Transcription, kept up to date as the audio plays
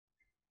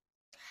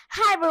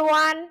Hi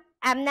everyone,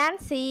 I'm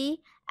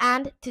Nancy,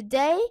 and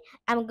today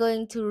I'm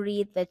going to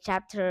read the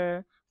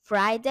chapter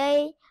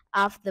Friday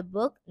of the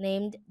book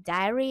named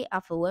Diary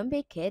of a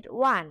Wimpy Kid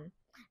 1.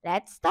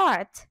 Let's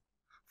start.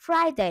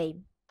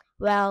 Friday.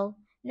 Well,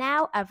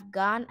 now I've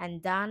gone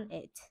and done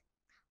it.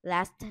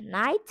 Last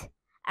night,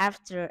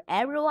 after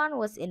everyone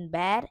was in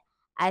bed,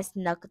 I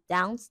snuck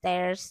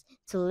downstairs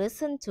to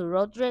listen to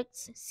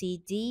Roderick's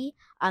CD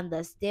on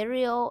the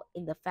stereo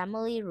in the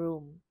family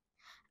room.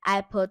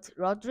 I put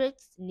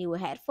Roderick's new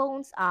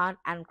headphones on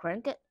and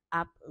cranked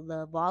up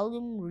the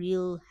volume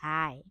real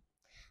high.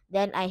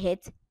 Then I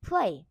hit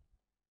play.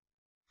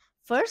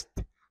 First,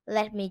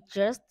 let me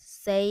just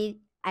say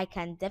I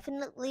can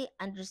definitely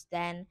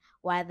understand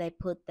why they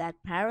put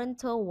that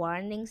parental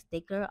warning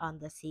sticker on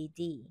the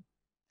CD.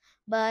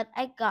 But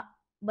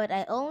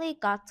I only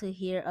got to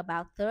hear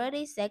about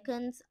 30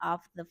 seconds of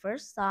the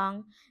first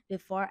song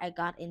before I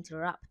got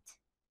interrupted.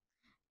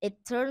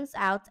 It turns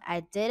out I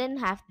didn't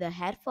have the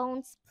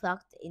headphones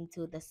plugged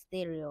into the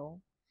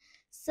stereo.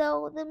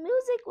 So the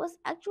music was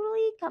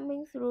actually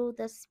coming through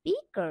the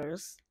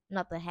speakers,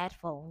 not the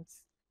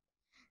headphones.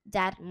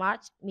 Dad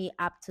marched me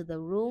up to the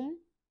room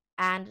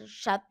and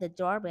shut the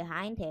door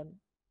behind him.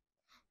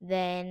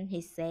 Then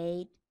he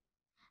said,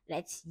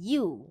 "Let's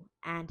you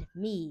and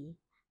me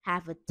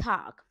have a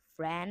talk,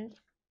 friend."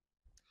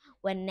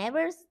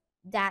 Whenever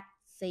Dad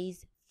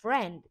says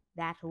friend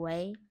that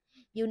way,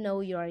 you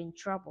know you're in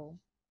trouble.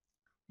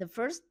 The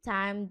first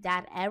time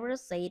Dad ever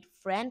said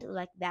friend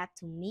like that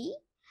to me,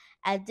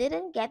 I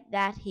didn't get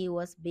that he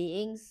was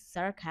being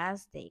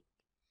sarcastic.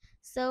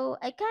 So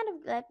I kind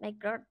of let my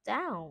guard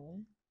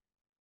down.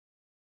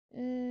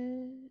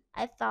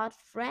 I thought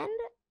friend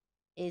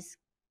is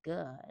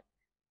good.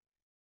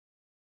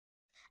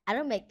 I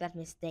don't make that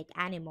mistake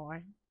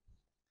anymore.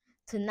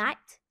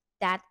 Tonight,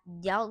 Dad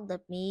yelled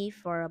at me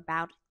for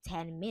about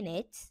 10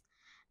 minutes,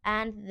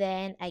 and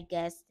then I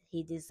guess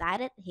he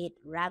decided he'd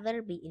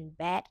rather be in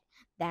bed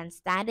than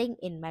standing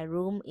in my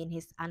room in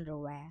his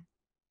underwear.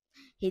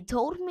 He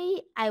told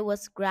me I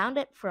was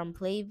grounded from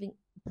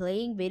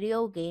playing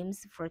video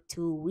games for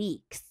 2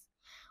 weeks,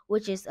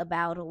 which is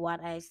about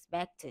what I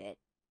expected.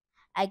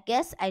 I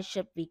guess I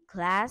should be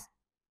class.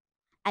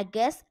 I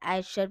guess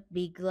I should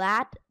be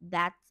glad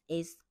that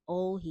is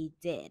all he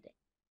did.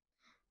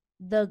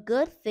 The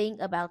good thing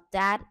about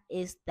that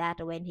is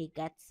that when he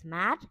gets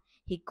mad,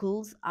 he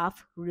cools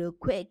off real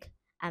quick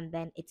and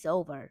then it's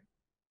over.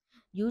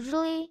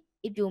 Usually,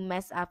 if you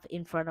mess up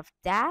in front of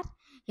dad,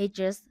 he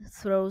just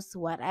throws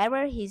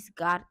whatever he's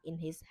got in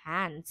his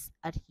hands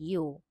at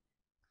you.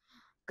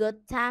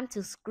 Good time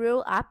to screw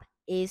up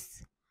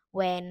is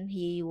when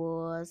he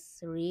was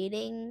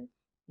reading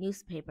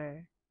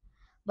newspaper.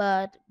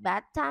 But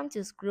bad time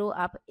to screw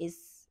up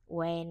is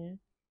when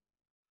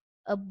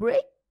a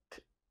brick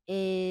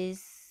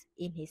is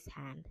in his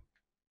hand.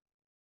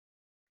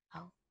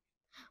 Oh.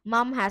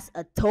 Mom has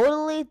a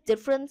totally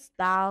different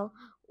style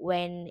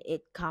when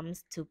it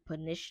comes to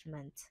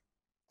punishment.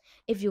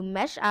 If you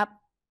mess up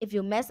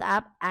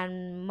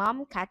and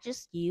mom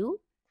catches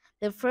you,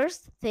 the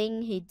first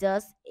thing he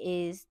does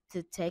is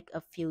to take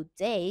a few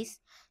days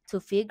to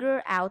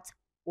figure out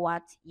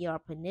what your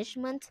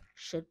punishment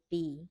should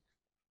be.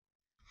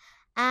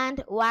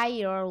 And while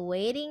you're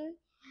waiting,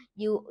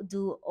 you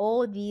do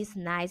all these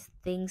nice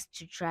things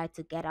to try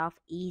to get off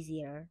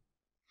easier.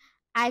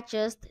 I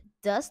just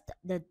dust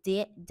the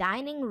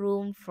dining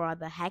room for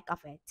the heck of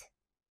it.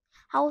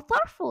 How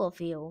thoughtful of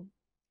you.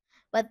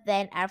 But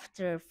then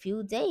after a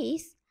few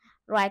days,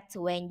 right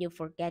when you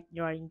forget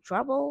you're in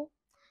trouble,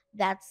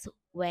 that's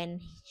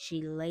when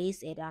she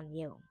lays it on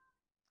you.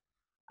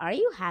 Are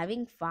you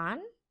having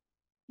fun?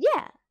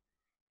 Yeah,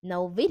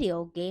 no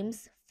video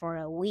games for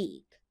a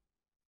week.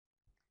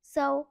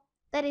 So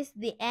that is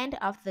the end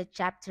of the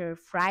chapter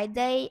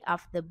Friday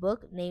of the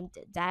book named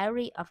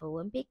Diary of a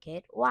Wimpy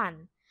Kid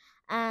 1.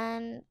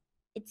 And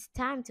it's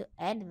time to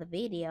end the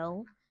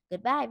video.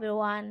 Goodbye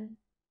everyone.